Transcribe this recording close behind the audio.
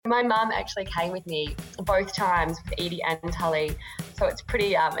My mum actually came with me both times with Edie and Tully, so it's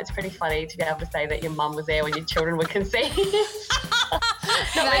pretty funny to be able to say that your mum was there when your children were conceived.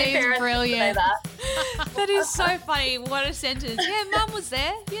 That is brilliant. That is so funny. What a sentence. Yeah, Mum was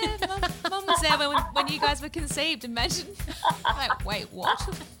there. Yeah, Mum was there when you guys were conceived. Imagine. Like, wait,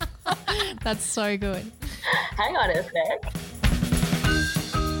 what? That's so good. Hang on a sec.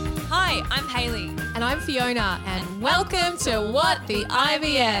 Hi, I'm Hayley. And I'm Fiona, and welcome to What the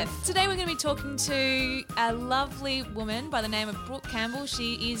IVF. Today we're going to be talking to a lovely woman by the name of Brooke Campbell.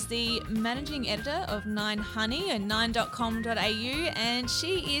 She is the managing editor of 9Honey and 9.com.au, and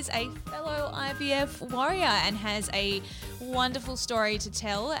she is a fellow IVF warrior and has a wonderful story to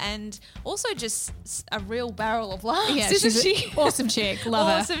tell, and also just a real barrel of laughs, Yeah, isn't she's she? an awesome chick. Love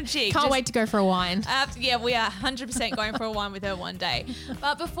her. Awesome chick. Can't wait to go for a wine. Yeah, we are 100% going for a wine with her one day.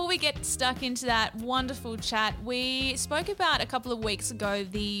 But before we get stuck into that wonderful chat, we spoke about a couple of weeks ago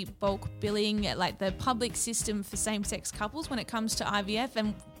the bulk billing, like the public system for same-sex couples when it comes to IVF,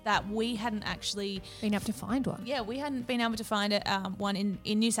 and that we hadn't actually Been able to find one. Yeah, we hadn't been able to find one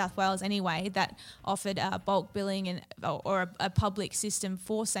in New South Wales anyway that offered bulk billing and or a public system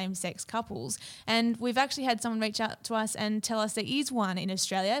for same-sex couples. And we've actually had someone reach out to us and tell us there is one in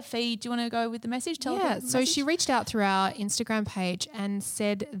Australia. Fee, do you want to go with the message? So she reached out through our Instagram page and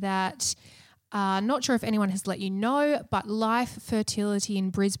said that not sure if anyone has let you know, but Life Fertility in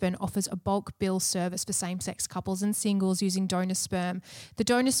Brisbane offers a bulk bill service for same-sex couples and singles using donor sperm. The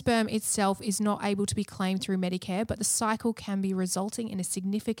donor sperm itself is not able to be claimed through Medicare, but the cycle can be resulting in a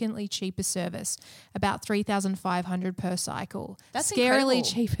significantly cheaper service, about $3,500 per cycle. That's scarily incredible.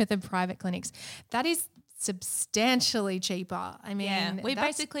 cheaper than private clinics. That is substantially cheaper. I mean, Yeah, we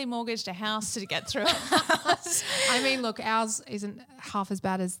basically mortgaged a house to get through. I mean, look, ours isn't half as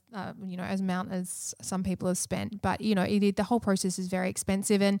bad as, as amount as some people have spent. But, the whole process is very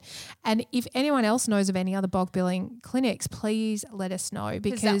expensive. And if anyone else knows of any other bulk billing clinics, please let us know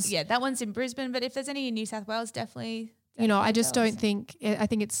because that one's in Brisbane. But if there's any in New South Wales, definitely. I just don't think – I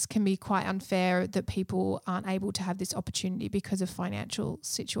think it can be quite unfair that people aren't able to have this opportunity because of financial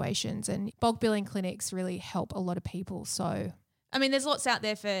situations, and bulk billing clinics really help a lot of people. So – I mean, there's lots out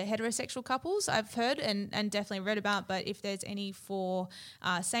there for heterosexual couples, I've heard and definitely read about, but if there's any for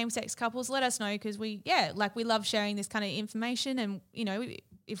same-sex couples, let us know because we love sharing this kind of information, and,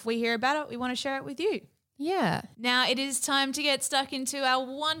 if we hear about it, we want to share it with you. yeah. Now it is time to get stuck into our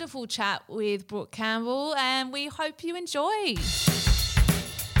wonderful chat with Brooke Campbell, and we hope you enjoy.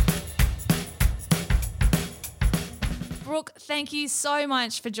 Brooke, thank you so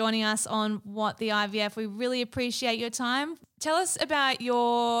much for joining us on What the IVF. We really appreciate your time. Tell us about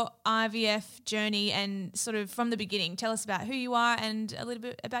your IVF journey and sort of from the beginning. Tell us about who you are and a little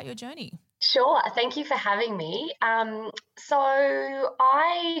bit about your journey. Sure. Thank you for having me. So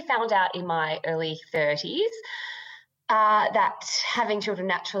I found out in my early 30s that having children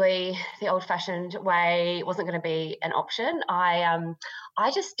naturally, the old-fashioned way, wasn't going to be an option. I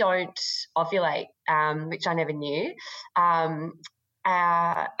just don't ovulate, which I never knew. And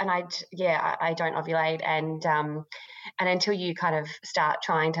I don't ovulate, and until you kind of start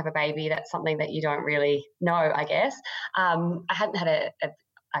trying to have a baby, that's something that you don't really know, I guess. I hadn't had a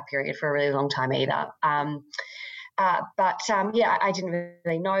period for a really long time either. I didn't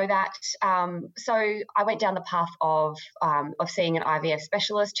really know that. So I went down the path of seeing an IVF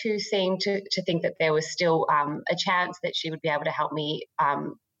specialist who seemed to think that there was still a chance that she would be able to help me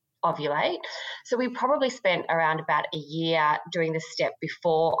ovulate. So we probably spent around about a year doing the step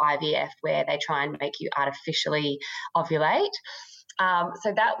before IVF where they try and make you artificially ovulate.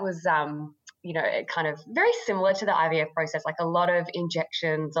 So that was kind of very similar to the IVF process, like a lot of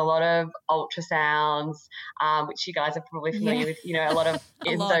injections, a lot of ultrasounds, which you guys are probably familiar with, a lot of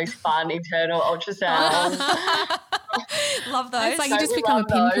those fun internal ultrasounds. Love those. It's like you just become a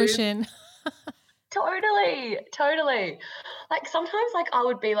pincushion. Totally. Like sometimes I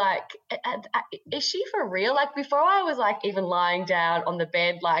would be like, is she for real? Like before I was like even lying down on the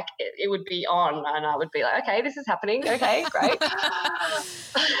bed, like it would be on and I would be like, okay, this is happening. Okay, great.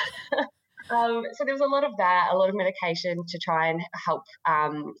 So there was a lot of that, a lot of medication to try and help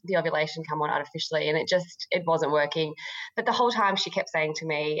the ovulation come on artificially, and it wasn't working. But the whole time she kept saying to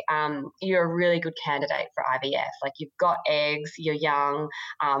me, you're a really good candidate for IVF. Like you've got eggs, you're young.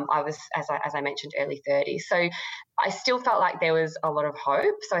 I was, as I mentioned, early 30s. So I still felt like there was a lot of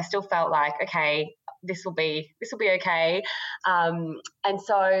hope. So I still felt like, okay, this will be okay. And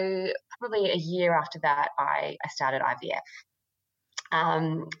so probably a year after that, I started IVF.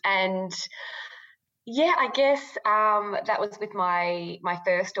 I guess that was with my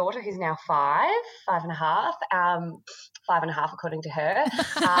first daughter, who's now five and a half. 5.5 according to her.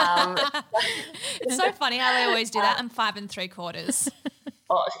 It's so funny how they always do that. I'm 5 3/4.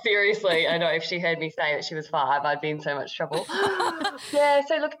 Oh, seriously, I know if she heard me say that she was 5, I'd be in so much trouble. Yeah,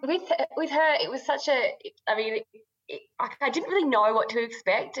 so look, with her, it was such a, I mean, I didn't really know what to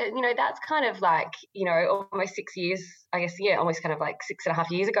expect. You know, that's kind of like, you know, almost 6 years, I guess, yeah, almost kind of like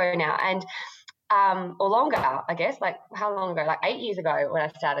 6.5 years ago now. And or longer, I guess, like how long ago? Like 8 years ago when I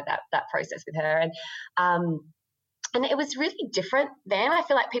started that process with her. And it was really different then. I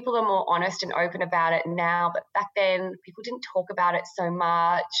feel like people are more honest and open about it now, but back then people didn't talk about it so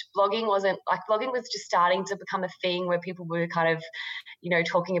much. Blogging was just starting to become a thing where people were kind of, you know,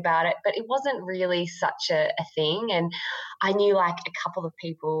 talking about it, but it wasn't really such a thing. And I knew like a couple of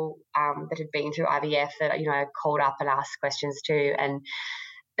people that had been through IVF that, you know, I called up and asked questions to.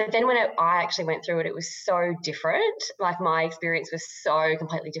 But then when I actually went through it, it was so different. Like my experience was so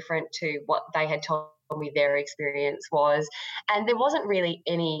completely different to what they had told me their experience was. And there wasn't really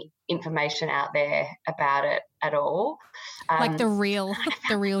any information out there about it at all. Like the real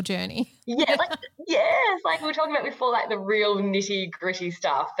journey. Yeah, like we were talking about before, like the real nitty-gritty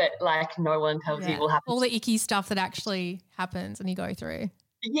stuff that like no one tells you will happen. All the icky stuff that actually happens and you go through.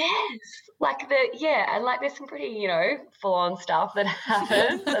 Yes, and like there's some pretty, you know, full-on stuff that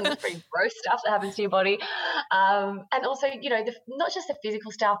happens and there's pretty gross stuff that happens to your body, and also, you know, not just the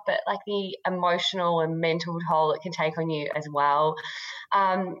physical stuff, but like the emotional and mental toll it can take on you as well.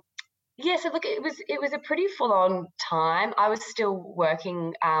 So look, it was a pretty full-on time. I was still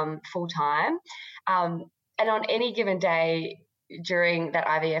working full-time, and on any given day during that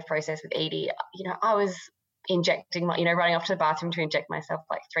IVF process with Edie, you know, I was injecting running off to the bathroom to inject myself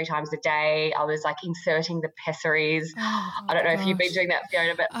like 3 times a day. I was like inserting the pessaries. I don't know if you've been doing that,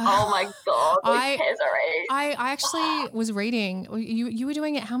 Fiona, but oh my God, pessaries. I actually was reading, you were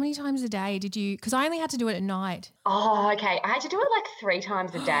doing it how many times a day did you, because I only had to do it at night. Oh, okay. I had to do it like 3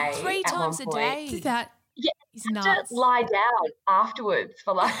 times a day. 3 times a day? That is nuts. To lie down afterwards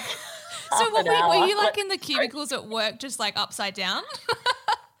for like So were you like in the cubicles at work just like upside down?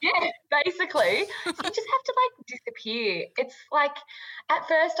 Yeah, basically. You just have to like disappear. It's like at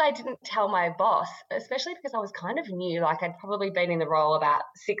first I didn't tell my boss, especially because I was kind of new. Like I'd probably been in the role about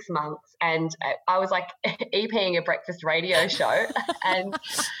 6 months and I was like EPing a breakfast radio show and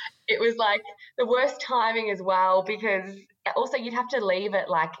it was like the worst timing as well because also you'd have to leave at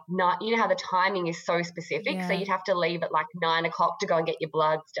like you know how the timing is so specific. Yeah. So you'd have to leave at like 9 o'clock to go and get your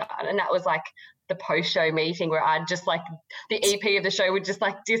bloods done. And that was like the post-show meeting where I'd just like the EP of the show would just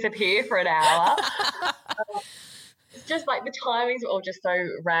like disappear for an hour. It's just like the timings were all just so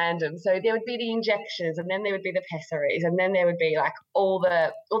random. So there would be the injections and then there would be the pessaries and then there would be like all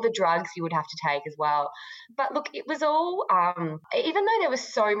the drugs you would have to take as well. But look, it was all, even though there was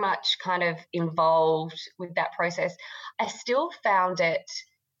so much kind of involved with that process, I still found it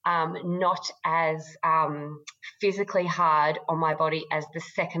not as physically hard on my body as the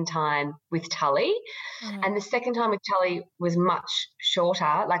second time with Tully. And the second time with Tully was much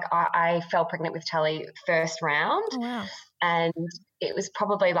shorter. Like I fell pregnant with Tully first round. Oh, wow. And it was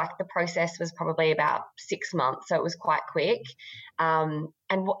probably like the process was probably about 6 months. So it was quite quick. And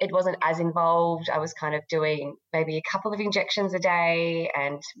it wasn't as involved. I was kind of doing maybe a couple of injections a day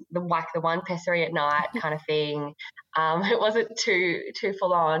and the one pessary at night kind of thing. It wasn't too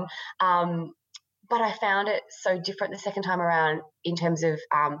full on. But I found it so different the second time around in terms of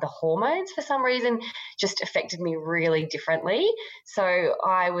the hormones for some reason just affected me really differently. So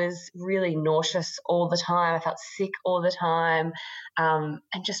I was really nauseous all the time. I felt sick all the time and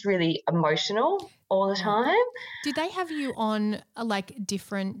just really emotional all the time. Did they have you on like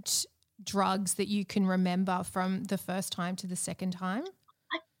different drugs that you can remember from the first time to the second time?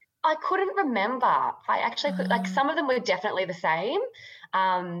 I couldn't remember. I actually could, like some of them were definitely the same,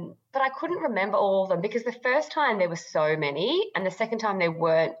 but I couldn't remember all of them because the first time there were so many and the second time there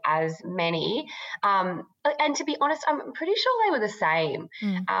weren't as many. And to be honest, I'm pretty sure they were the same.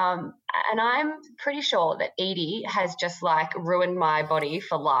 And I'm pretty sure that Edie has just like ruined my body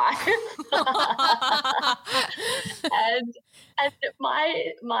for life. And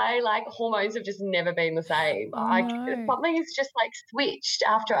my like hormones have just never been the same. Something has just like switched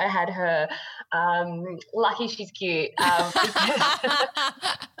after I had her. Lucky she's cute.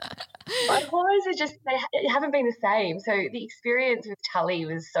 My hormones are just they haven't been the same. So the experience with Tully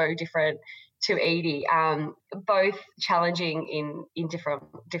was so different to Edie, both challenging in different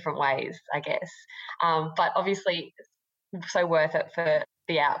ways, I guess. But obviously so worth it for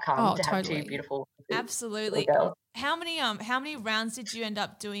the outcome to have 2 beautiful Absolutely. girls. How many rounds did you end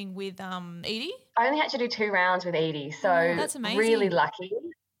up doing with Edie? I only had to do 2 rounds with Edie, so that's amazing. Really lucky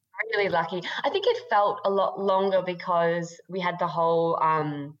really lucky. I think it felt a lot longer because we had the whole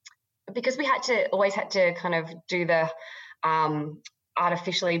because we always had to kind of do the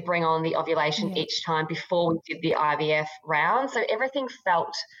artificially bring on the ovulation each time before we did the IVF round. So everything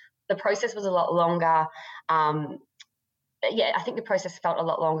the process was a lot longer. I think the process felt a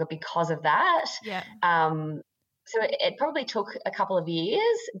lot longer because of that. Yeah. So it probably took a couple of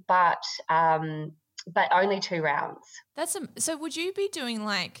years, but only 2 rounds. So would you be doing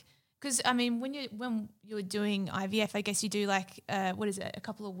like, because I mean, when you're doing IVF, I guess you do like what is it, a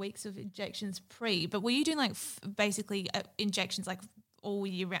couple of weeks of injections pre. But were you doing like basically injections like all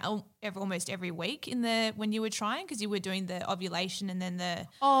year round, almost every week when you were trying, because you were doing the ovulation and then the.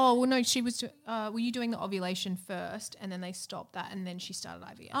 Oh well, no, she was. Were you doing the ovulation first, and then they stopped that, and then she started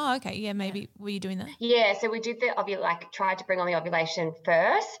IVF? Oh, okay, yeah, maybe. Were you doing that? Yeah, so we did tried to bring on the ovulation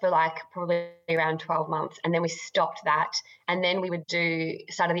first for like probably around 12 months, and then we stopped that, and then we would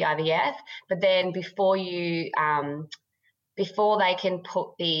started the IVF, but then before they can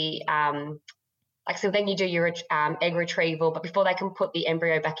put the so then you do your egg retrieval, but before they can put the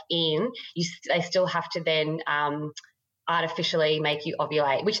embryo back in, they still have to then artificially make you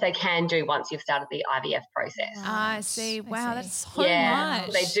ovulate, which they can do once you've started the IVF process. I see. Wow, that's so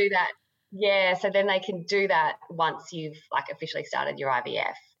much. They do that. Yeah, so then they can do that once you've like officially started your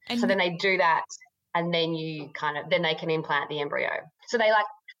IVF. So then they do that, and then then they can implant the embryo. So they like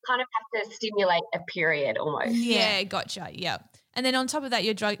kind of have to stimulate a period almost. Yeah, gotcha. Yeah. And then on top of that,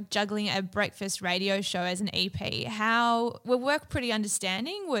 you're juggling a breakfast radio show as an EP. Were work pretty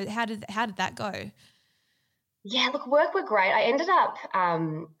understanding? How did that go? Yeah, look, work were great. I ended up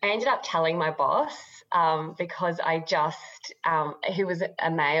telling my boss because he was a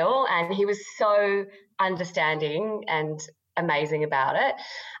male, and he was so understanding and amazing about it.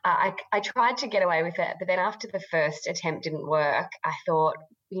 I tried to get away with it, but then after the first attempt didn't work, I thought,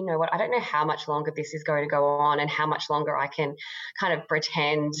 you know what, I don't know how much longer this is going to go on and how much longer I can kind of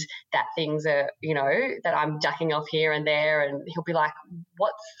pretend that things are, that I'm ducking off here and there, and he'll be like,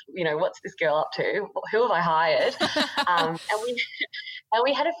 what's this girl up to? Who have I hired? And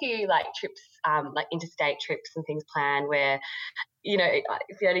we had a few like trips, like interstate trips and things planned where,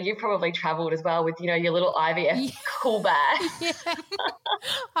 Fiona, you've probably travelled as well with, your little IVF cool bag.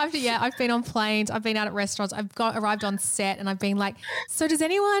 Yeah. I've been on planes. I've been out at restaurants. Arrived on set, and I've been like, so is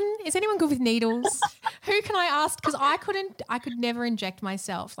anyone good with needles? Who can I ask? Because I could never inject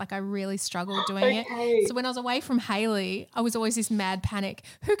myself. Like I really struggled doing it. So when I was away from Hayley, I was always this mad panic.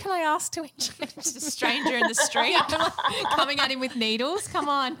 Who can I ask to inject? Just a stranger in the street coming at him with needles. Come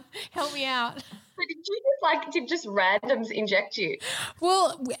on, help me out. Did just randoms inject you?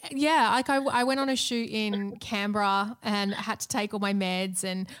 Well, yeah, like I went on a shoot in Canberra and had to take all my meds,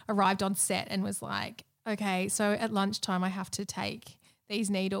 and arrived on set and was like, okay, so at lunchtime I have to take these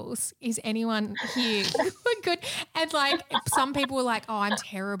needles. Is anyone here good? And like some people were like, oh, I'm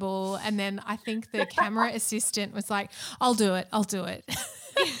terrible. And then I think the camera assistant was like, I'll do it. I love it.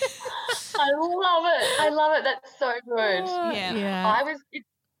 That's so good. Yeah.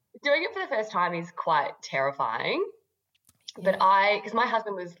 Doing it for the first time is quite terrifying, but because my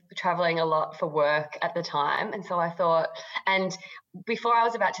husband was traveling a lot for work at the time, and so I thought, and before I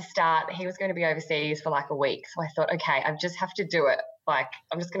was about to start, he was going to be overseas for like a week, so I thought, okay, I just have to do it. Like,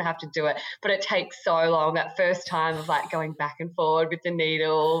 I'm just going to have to do it. But it takes so long, that first time of like going back and forward with the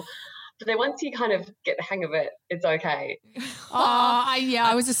needle. But then once you kind of get the hang of it, it's okay.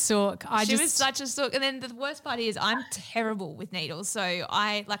 I was a sook. She was such a sook. And then the worst part is I'm terrible with needles. So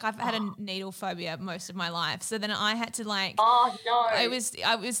I've had a needle phobia most of my life. So then I had to oh no. It was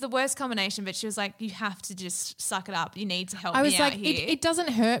the worst combination, but she was like, you have to just suck it up. You need to help me out. I was like, here. It doesn't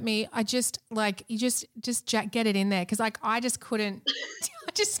hurt me. I just you just get it in there. Cause like I just couldn't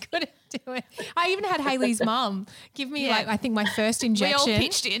do it. I even had Hayley's mum give me I think my first injection. We all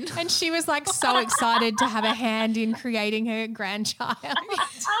pitched in. And she was like so excited to have a hand in creating her grandchild.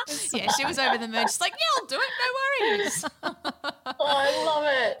 Yeah, she was over the moon. She's like, yeah, I'll do it. No worries. I love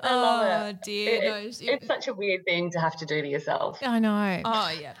it. Oh dear. It's such a weird thing to have to do to yourself. I know.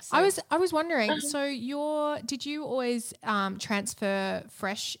 Oh yeah. So. I was wondering, so did you always transfer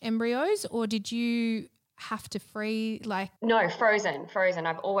fresh embryos, or did you have to No, frozen.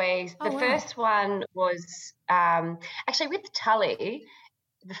 I've always first one was actually with Tully,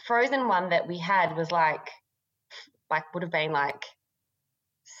 the frozen one that we had was like would have been like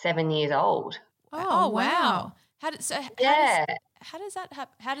 7 years old. Oh wow. How does that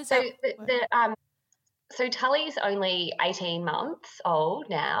happen? So Tully's only 18 months old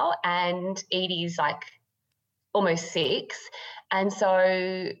now, and Edie's like almost 6, and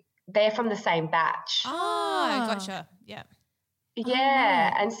so they're from the same batch. Oh, gotcha. Yeah.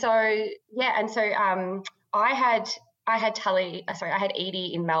 Yeah, and so I had Tully. Sorry, I had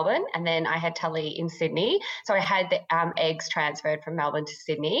Edie in Melbourne, and then I had Tully in Sydney. So I had the eggs transferred from Melbourne to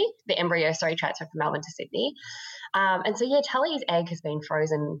Sydney. The embryo, transferred from Melbourne to Sydney. And so Tully's egg has been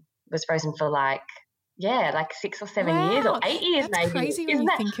frozen. Was frozen for like 6 or 7 years or 8 years. That's maybe. crazy when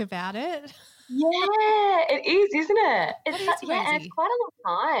you think about it. Yeah, it is, isn't it? That is And it's crazy. quite a long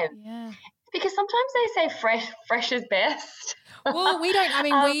time. Yeah. Because sometimes they say fresh is best. Well,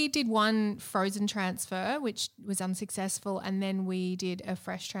 we did one frozen transfer, which was unsuccessful, and then we did a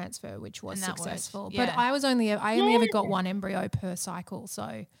fresh transfer, which was And that worked. successful. Yeah. But I only ever got one embryo per cycle,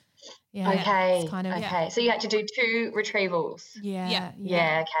 so yeah. Okay. It's kind of okay. So you had to do 2 retrievals. yeah.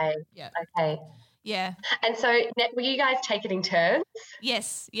 Yeah. Okay. Yeah. Okay. Yeah. And so will you guys take it in turns?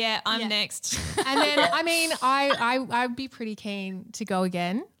 Yes. Yeah. I'm Yeah. next. And then I'd be pretty keen to go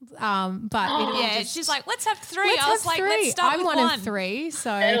again. But Yeah. She's like, let's have 3. let's I was have like, 3. let's start I'm with one 1. of 3, so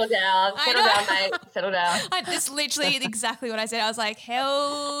Settle down, mate. Settle down. That's literally exactly what I said. I was like,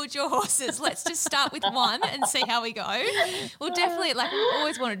 hold your horses. Let's just start with 1 and see how we go. Well, definitely, like, we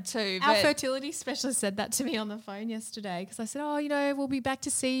always wanted 2. our But fertility specialist said that to me on the phone yesterday because I said, we'll be back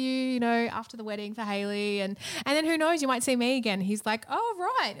to see you, after the wedding for Hayley. And then who knows, you might see me again. He's like, oh,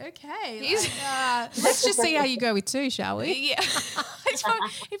 right, okay. Let's just see how you go with 2, shall we? yeah,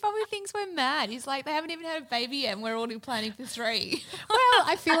 he probably thinks we're mad. He's like, they haven't even had a baby yet and we're already planning for 3. Well,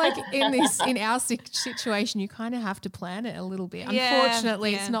 I feel like in our situation, you kind of have to plan it a little bit. Yeah,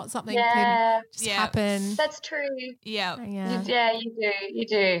 Unfortunately, yeah. it's not something Yeah. that can just Yeah. happen. That's true. Yeah. Yeah. Yeah, you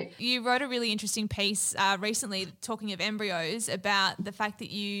do. You wrote a really interesting piece recently talking of embryos about the fact that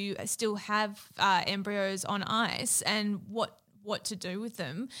you still have embryos on ice and what to do with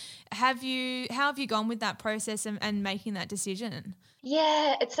them. How have you gone with that process and making that decision?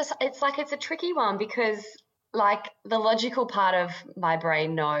 Yeah, it's a tricky one because like the logical part of my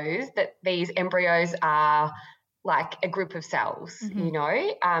brain knows that these embryos are like a group of cells,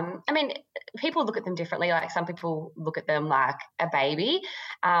 I mean, people look at them differently. Like some people look at them like a baby.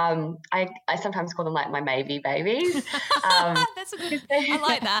 I sometimes call them like my maybe babies. That's a good. I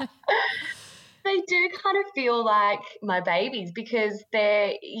like that. They do kind of feel like my babies because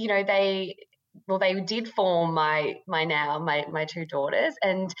they did form my 2 daughters,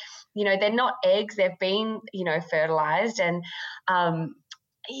 and they're not eggs, they've been fertilized, and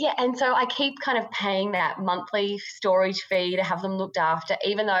and so I keep kind of paying that monthly storage fee to have them looked after,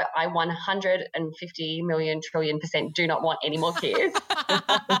 even though I 150 million trillion% do not want any more kids.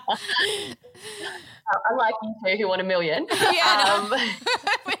 Unlike you two who want 1 million. Yeah,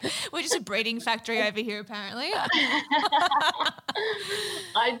 we're just a breeding factory over here, apparently.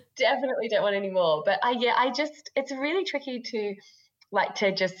 I definitely don't want any more. But it's really tricky to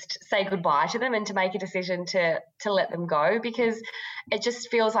just say goodbye to them and to make a decision to let them go, because it just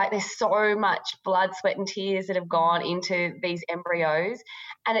feels like there's so much blood, sweat and tears that have gone into these embryos,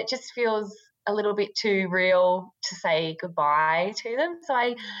 and it just feels a little bit too real to say goodbye to them. So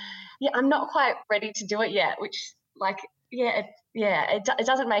I'm not quite ready to do it yet, which it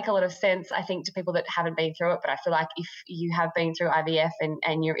doesn't make a lot of sense, I think, to people that haven't been through it. But I feel like if you have been through IVF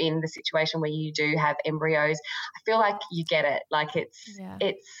and you're in the situation where you do have embryos, I feel like you get it. Like it's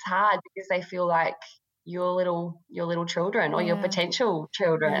hard because they feel like your little children or your potential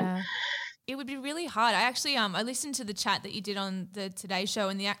children. Yeah. It would be really hard. I actually I listened to the chat that you did on the Today Show,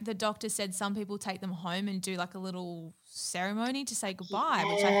 and the doctor said some people take them home and do like a little ceremony to say goodbye,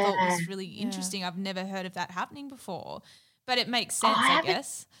 which I thought was really interesting. I've never heard of that happening before, but it makes sense, I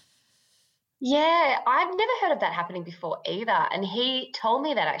guess. Yeah, I've never heard of that happening before either. And he told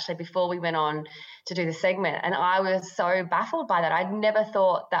me that actually before we went on to do the segment, and I was so baffled by that. I'd never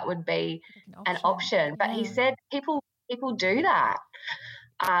thought that would be an option. But he said people do that.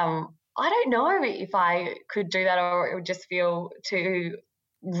 I don't know if I could do that, or it would just feel too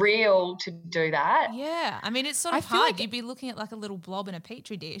real to do that. Yeah, I mean, it's sort of hard. You'd be looking at like a little blob in a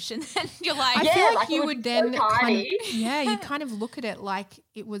petri dish, and then you're like, I feel like you would then you kind of look at it like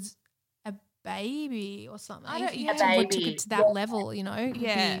it was a baby or something. A Took baby. it to that level,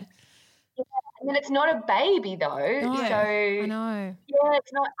 Yeah. And then it's not a baby though. No, so I know. Yeah,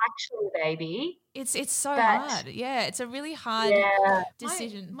 it's not actually a baby. It's so hard. Yeah, it's a really hard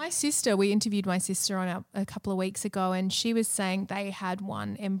decision. My sister, we interviewed my sister on a couple of weeks ago, and she was saying they had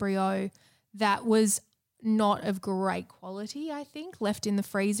one embryo that was not of great quality, I think, left in the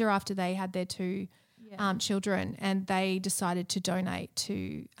freezer after they had their 2 children, and they decided to donate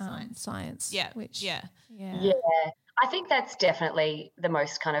to science. Yeah, Yeah. I think that's definitely the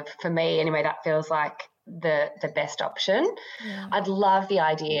most kind of, for me anyway, that feels like the best option. Yeah. I'd love the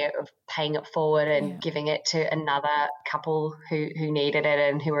idea of paying it forward and giving it to another couple who needed it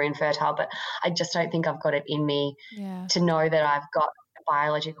and who were infertile, but I just don't think I've got it in me to know that I've got a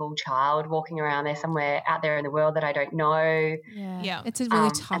biological child walking around there somewhere out there in the world that I don't know. Yeah. It's a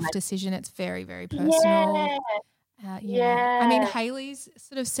really tough decision. It's very, very personal. I mean, Hayley's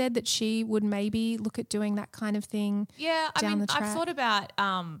sort of said that she would maybe look at doing that kind of thing. Yeah, I down mean, the track. I've thought about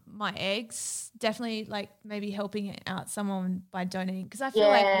my eggs, definitely like maybe helping out someone by donating, because I feel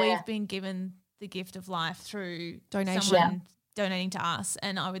like we've been given the gift of life through donation. Someone donating to us,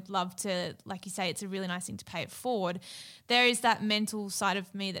 and I would love to, like you say, it's a really nice thing to pay it forward. There is that mental side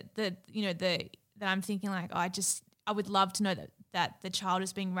of me that I'm thinking like, I would love to know that the child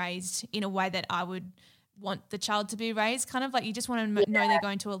is being raised in a way that I would want the child to be raised, kind of like you just want to know they're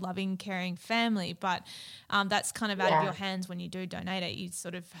going to a loving, caring family, but that's kind of out of your hands when you do donate it. You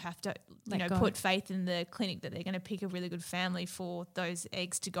sort of have to, put faith in the clinic that they're going to pick a really good family for those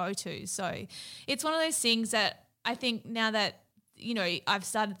eggs to go to. So it's one of those things that I think now that, I've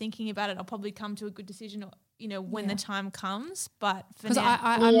started thinking about it, I'll probably come to a good decision, when the time comes. But because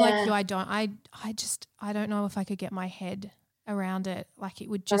I'm like you, I don't know if I could get my head around it. Like it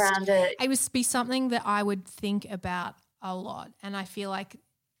would just it would be something that I would think about a lot, and I feel like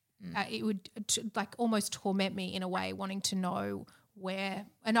it would like almost torment me in a way, wanting to know where,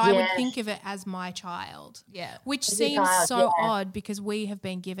 and I would think of it as my child, which seems so odd because we have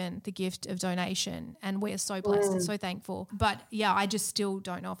been given the gift of donation and we're so blessed and so thankful, but I just still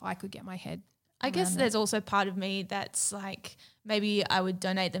don't know if I could get my head. I guess there's also part of me that's like, maybe I would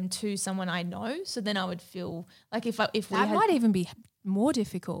donate them to someone I know, so then I would feel like if might even be more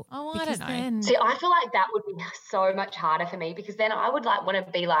difficult. Oh, I don't know. See, I feel like that would be so much harder for me, because then I would like want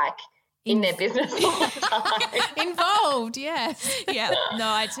to be like in their business all the time. Involved, yes. Yeah, no,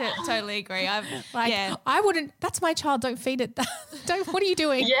 I totally agree. I wouldn't. That's my child. Don't feed it. What are you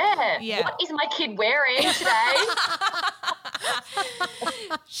doing? Yeah. What is my kid wearing today?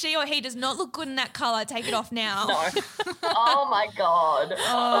 She or he does not look good in that colour. Take it off now. No. Oh my God.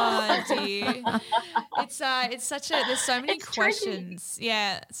 Oh dear. It's such a. There's so many questions. Tricky.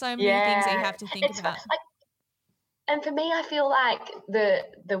 Yeah, so many things that you have to think about. And for me, I feel like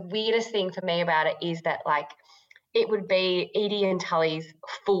the weirdest thing for me about it is that like it would be Edie and Tully's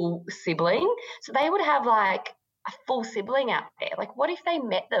full sibling. So they would have like a full sibling out there. Like what if they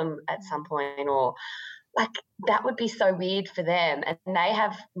met them at some point, or like that would be so weird for them and they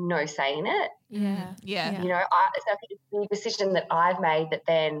have no say in it. Yeah. So I think it's the decision that I've made that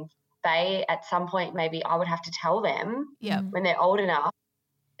then they at some point maybe I would have to tell them when they're old enough.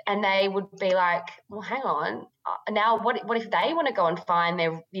 And they would be like, well, hang on. Now, what if they want to go and find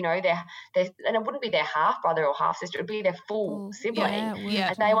their, and it wouldn't be their half brother or half sister, it would be their full sibling.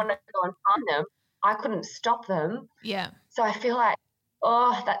 And they want to go and find them. I couldn't stop them. Yeah. So I feel like,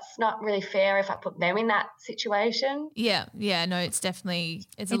 that's not really fair if I put them in that situation. Yeah. No, it's a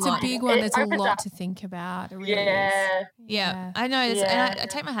lot. A big one. There's a lot to think about. It really is. Yeah. I know. And I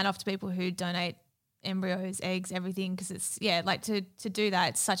take my hat off to people who donate embryos, eggs, everything, because it's to do that,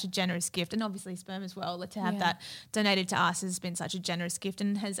 it's such a generous gift, and obviously sperm as well. To have that donated to us has been such a generous gift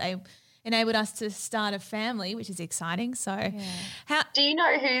and has enabled us to start a family, which is exciting. So, how do you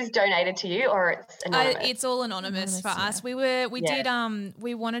know who's donated to you, or it's anonymous? It's all anonymous for us. We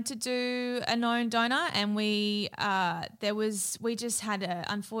wanted to do a known donor, and we just had an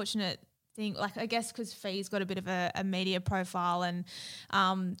unfortunate thing, like I guess because Fee's got a bit of a media profile, and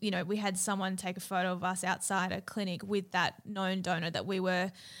we had someone take a photo of us outside a clinic with that known donor that we were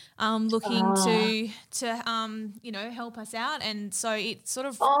looking to help us out, and so it sort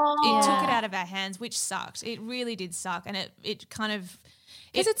of it took it out of our hands, which sucked. It really did suck, and it kind of.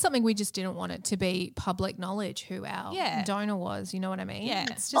 Because it's something we just didn't want it to be public knowledge who our donor was, you know what I mean? Yeah.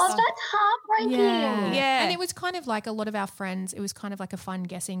 It's just that's heartbreaking. Yeah. And it was kind of like a lot of our friends, it was kind of like a fun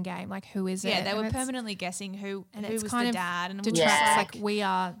guessing game, like who is it? Yeah, they were permanently guessing who was kind the of dad. And detracts, like we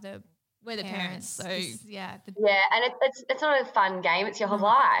are we're the parents. So and it's not a fun game. It's your whole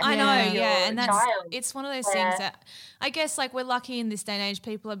life. I know, and it's one of those things that I guess like we're lucky in this day and age.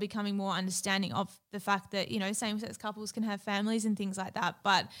 People are becoming more understanding of the fact that same-sex couples can have families and things like that.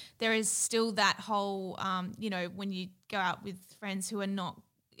 But there is still that whole when you go out with friends who are not.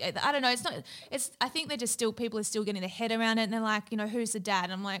 I don't know. I think they're just still, people are still getting their head around it, and they're like, who's the dad?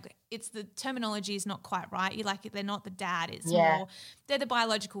 And I'm like, it's the terminology is not quite right. You're like, they're not the dad. It's more, they're the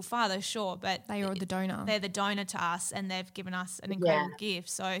biological father, sure, but they are the donor. They're the donor to us, and they've given us an incredible gift.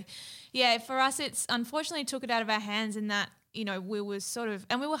 So, for us, it's unfortunately took it out of our hands in that you know, we were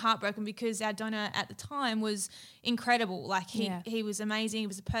heartbroken because our donor at the time was incredible. Like he was amazing. He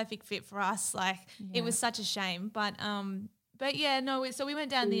was a perfect fit for us. Like it was such a shame, but yeah, no. So we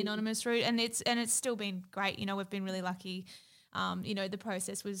went down the anonymous route, and it's still been great. You know, we've been really lucky. You know, the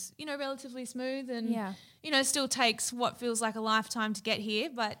process was, you know, relatively smooth, and you know, still takes what feels like a lifetime to get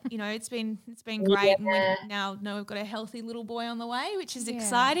here, but you know, it's been great, and we now know we've got a healthy little boy on the way, which is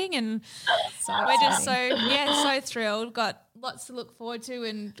exciting, and we're just so thrilled. Got lots to look forward to,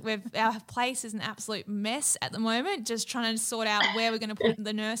 and our place is an absolute mess at the moment, just trying to sort out where we're going to put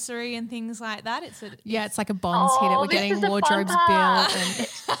the nursery and things like that. It's like a bonds hit. We're getting wardrobes built, and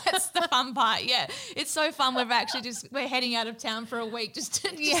that's the fun part. Yeah, it's so fun. We're heading out of town for a week just to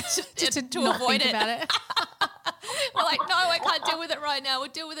avoid it. About it. We're like, no, I can't deal with it right now. We'll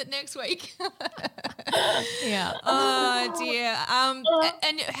deal with it next week. Yeah. Oh dear.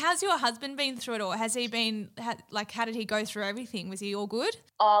 And how's your husband been through it all? Has he been how did he go through everything? Was he all good?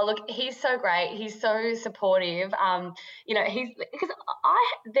 Oh, look, he's so great. He's so supportive. You know,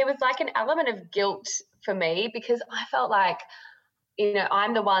 there was like an element of guilt for me because I felt like, you know,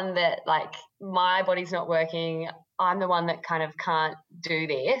 I'm the one that, like, my body's not working. I'm the one that kind of can't do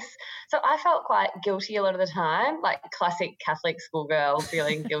this. So I felt quite guilty a lot of the time, like classic Catholic schoolgirl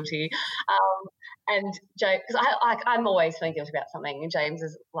feeling guilty. And James, because I'm always feeling guilty about something, and James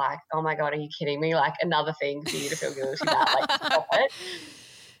is like, oh my God, are you kidding me? Like, another thing for you to feel guilty about, like, stop it.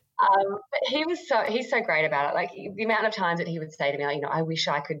 But he's so great about it. Like, the amount of times that he would say to me, like, you know, I wish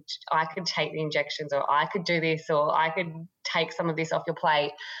I could take the injections, or I could do this, or I could take some of this off your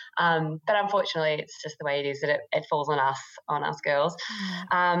plate. But unfortunately, it's just the way it is, that it falls on us girls.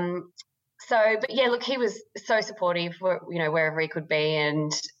 But yeah, look, he was so supportive, you know, wherever he could be,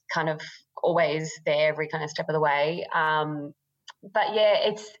 and kind of always there every kind of step of the way. But yeah,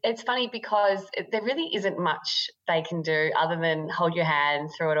 it's funny because there really isn't much they can do other than hold your hand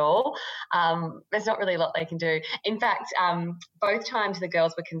through it all. There's not really a lot they can do. In fact, both times the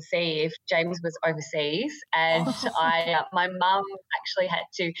girls were conceived, James was overseas, and my mum actually had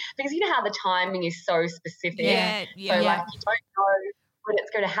to, because you know how the timing is so specific. Like, you don't know when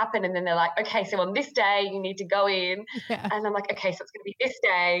it's going to happen, and then they're like, okay, so on this day you need to go in, and I'm like, okay, so it's going to be this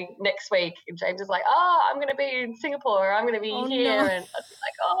day next week, and James is like, oh, I'm going to be in Singapore, I'm going to be here, and I was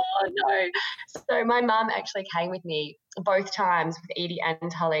like, oh no. So my mum actually came with me both times with Edie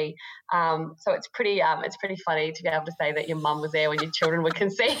and Tully, so it's pretty funny to be able to say that your mum was there when your children were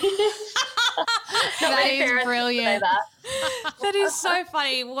conceived. That is brilliant. That is so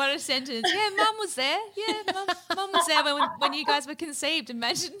funny. What a sentence. Yeah, mum was there. Yeah, mum was there when you guys were conceived.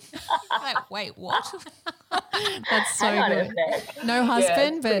 Imagine. Like, wait, what? That's so good. No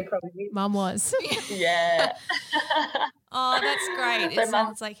husband, but mum was. Yeah. Oh, that's great. It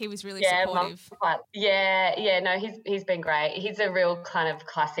sounds like he was really supportive. No, he's been great. He's a real kind of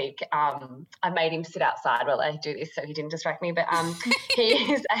classic. I made him sit outside while I do this so he didn't distract me. But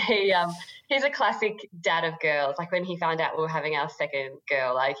he's a classic dad of girls. Like, when he found out we were having our second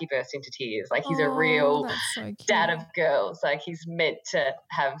girl, like, he burst into tears. Like, he's a real dad of girls. Like, he's meant to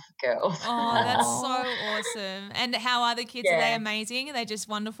have girls. Oh, that's so awesome. And how are the kids? Are they amazing? Are they just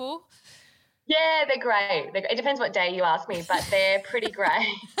wonderful? Yeah, they're great. It depends what day you ask me, but they're pretty great.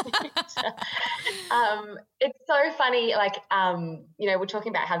 It's so funny, like, you know, we're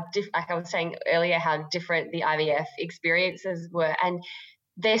talking about how, like I was saying earlier, how different the IVF experiences were, and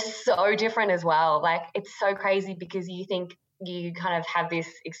they're so different as well. Like, it's so crazy because you think you kind of have this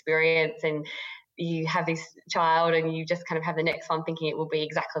experience and you have this child and you just kind of have the next one thinking it will be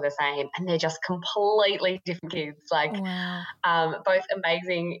exactly the same, and they're just completely different kids, like both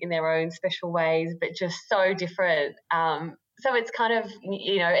amazing in their own special ways, but just so different. So it's kind of,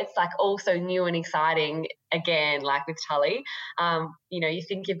 you know, it's like also new and exciting again, like with Tully. You know, you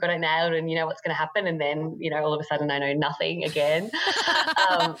think you've got it nailed and you know what's going to happen, and then, you know, all of a sudden I know nothing again.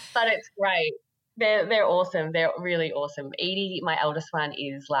 But it's great. They're awesome. They're really awesome. Edie, my eldest one,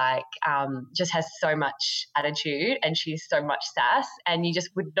 is like just has so much attitude and she's so much sass, and you just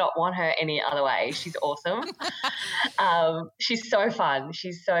would not want her any other way. She's awesome. She's so fun.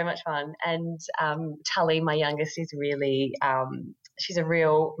 She's so much fun. And Tully, my youngest, is really she's a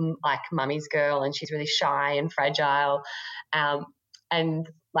real like mummy's girl, and she's really shy and fragile. And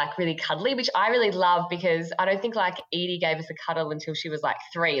like really cuddly, which I really love because I don't think like Edie gave us a cuddle until she was like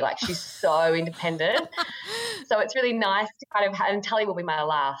 3. Like she's so independent. So it's really nice to kind of and Tully will be my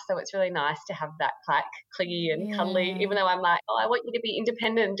last. So it's really nice to have that like clingy and cuddly, even though I'm like, oh, I want you to be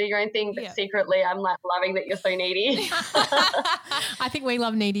independent and do your own thing. But secretly I'm like loving that you're so needy. I think we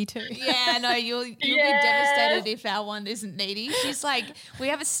love needy too. Yeah, no, you'll be devastated if our one isn't needy. She's like, we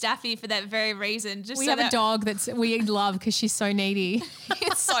have a Staffy for that very reason. We have a dog we love because she's so needy.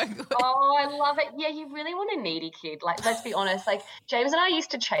 It's so good. Oh, I love it. Yeah, you really want a needy kid. Like, let's be honest. Like, James and I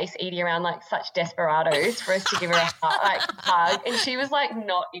used to chase Edie around like such desperados for us to give her a hug, and she was like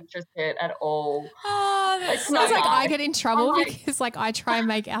not interested at all. Oh, that's so like I get in trouble because like I try and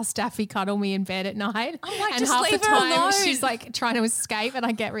make our Staffy cuddle me in bed at night, I'm like, and just half leave the her time alone. she's like trying to escape, and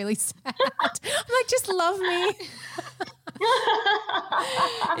I get really sad. I'm like, just love me.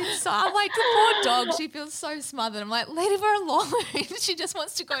 I'm like, the poor dog, she feels so smothered. I'm like, leave her alone. She just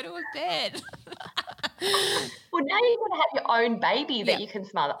wants to go to her bed. Well, now you've got to have your own baby that you can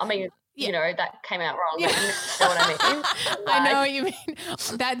smother. I mean, you know, that came out wrong. But you know what I mean? I know what you mean.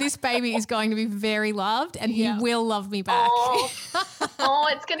 That this baby is going to be very loved and he will love me back. Oh,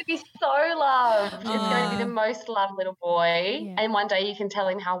 it's going to be so loved. It's going to be the most loved little boy. Yeah. And one day you can tell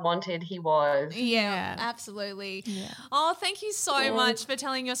him how wanted he was. Yeah, absolutely. Yeah. Oh, thank you so much for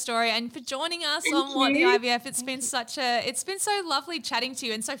telling your story and for joining us on What the IVF. It's been so lovely chatting to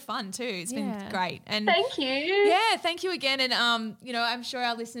you and so fun too. It's been great. And thank you. Yeah, thank you again. And you know, I'm sure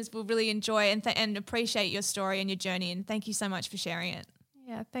our listeners will really enjoy and appreciate your story and your journey. And thank you so much for sharing it.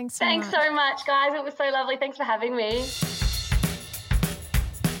 Yeah, thanks so much, guys. It was so lovely. Thanks for having me.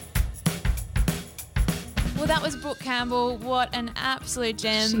 Well, that was Brooke Campbell. What an absolute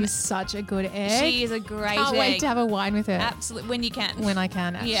gem. She's such a good egg. She is a great Can't wait to have a wine with her. Absolutely. When you can. When I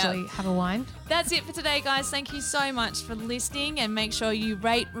can actually have a wine. That's it for today, guys. Thank you so much for listening, and make sure you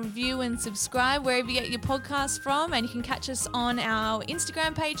rate, review and subscribe wherever you get your podcast from. And you can catch us on our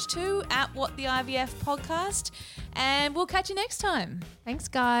Instagram page too, @WhatTheIVF Podcast. And we'll catch you next time. Thanks,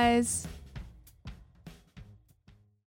 guys.